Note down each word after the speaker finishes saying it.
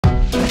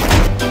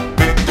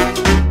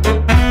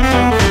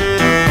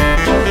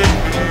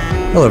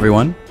Hello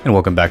everyone, and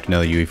welcome back to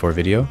another UE4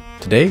 video.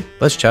 Today,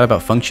 let's chat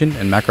about function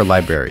and macro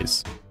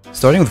libraries.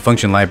 Starting with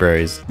function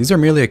libraries, these are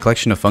merely a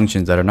collection of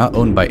functions that are not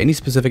owned by any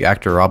specific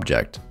actor or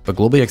object, but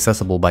globally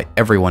accessible by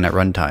everyone at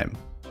runtime.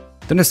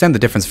 To understand the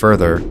difference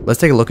further, let's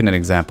take a look at an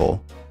example.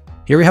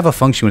 Here we have a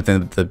function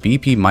within the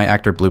BP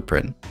myActor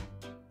blueprint.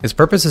 Its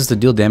purpose is to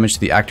deal damage to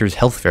the actor's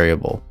health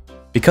variable.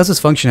 Because this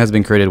function has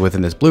been created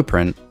within this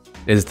blueprint,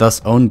 it is thus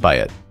owned by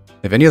it.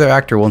 If any other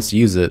actor wants to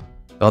use it,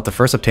 they'll have to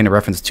first obtain a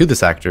reference to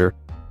this actor,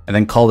 and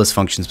then call this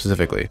function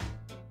specifically.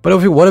 But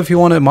what if you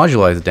want to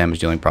modularize the damage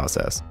dealing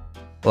process,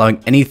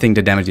 allowing anything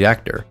to damage the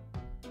actor?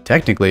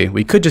 Technically,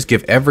 we could just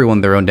give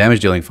everyone their own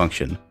damage dealing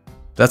function,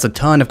 but that's a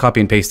ton of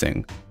copy and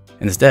pasting.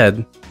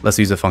 Instead, let's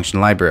use a function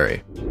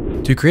library.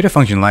 To create a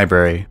function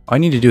library, all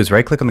you need to do is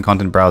right click on the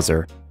content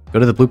browser, go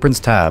to the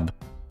Blueprints tab,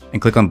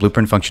 and click on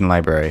Blueprint Function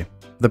Library.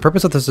 For the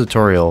purpose of this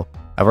tutorial,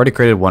 I've already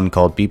created one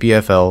called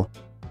BPFL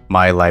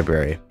My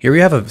Library. Here we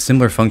have a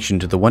similar function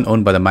to the one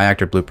owned by the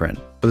myActor blueprint,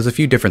 but there's a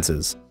few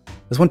differences.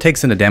 This one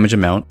takes in a damage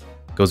amount,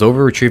 goes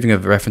over retrieving a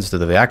reference to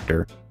the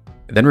actor,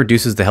 and then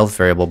reduces the health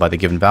variable by the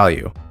given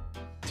value.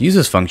 To use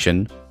this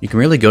function, you can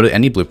merely go to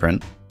any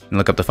blueprint and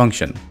look up the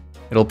function.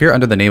 It'll appear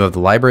under the name of the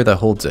library that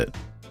holds it.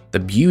 The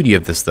beauty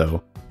of this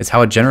though, is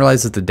how it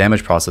generalizes the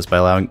damage process by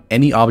allowing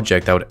any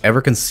object that would ever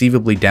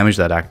conceivably damage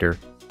that actor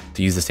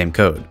to use the same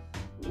code.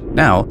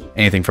 Now,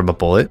 anything from a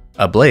bullet,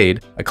 a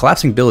blade, a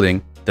collapsing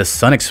building, the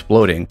sun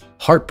exploding,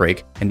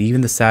 heartbreak, and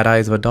even the sad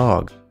eyes of a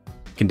dog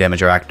can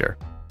damage our actor.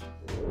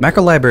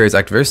 Macro libraries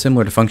act very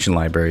similar to function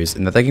libraries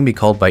in that they can be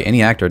called by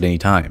any actor at any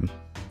time.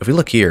 If we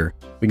look here,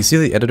 we can see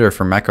the editor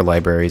for macro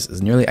libraries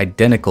is nearly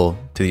identical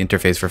to the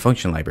interface for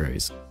function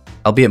libraries,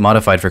 albeit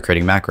modified for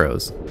creating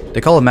macros.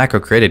 To call a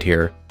macro created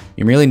here,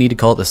 you merely need to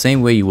call it the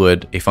same way you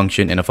would a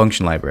function in a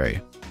function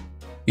library.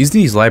 Using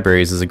these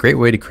libraries is a great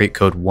way to create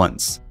code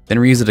once, then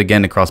reuse it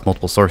again across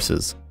multiple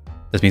sources.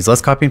 This means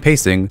less copy and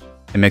pasting,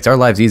 and makes our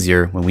lives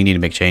easier when we need to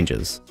make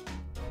changes.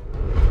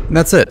 And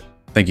that's it.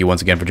 Thank you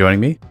once again for joining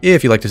me.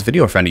 If you liked this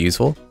video or found it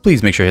useful,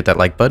 please make sure to hit that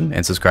like button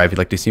and subscribe if you'd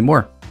like to see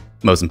more.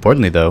 Most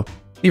importantly though,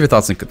 leave your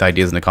thoughts and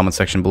ideas in the comment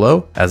section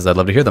below, as I'd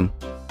love to hear them.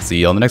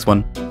 See you on the next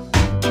one.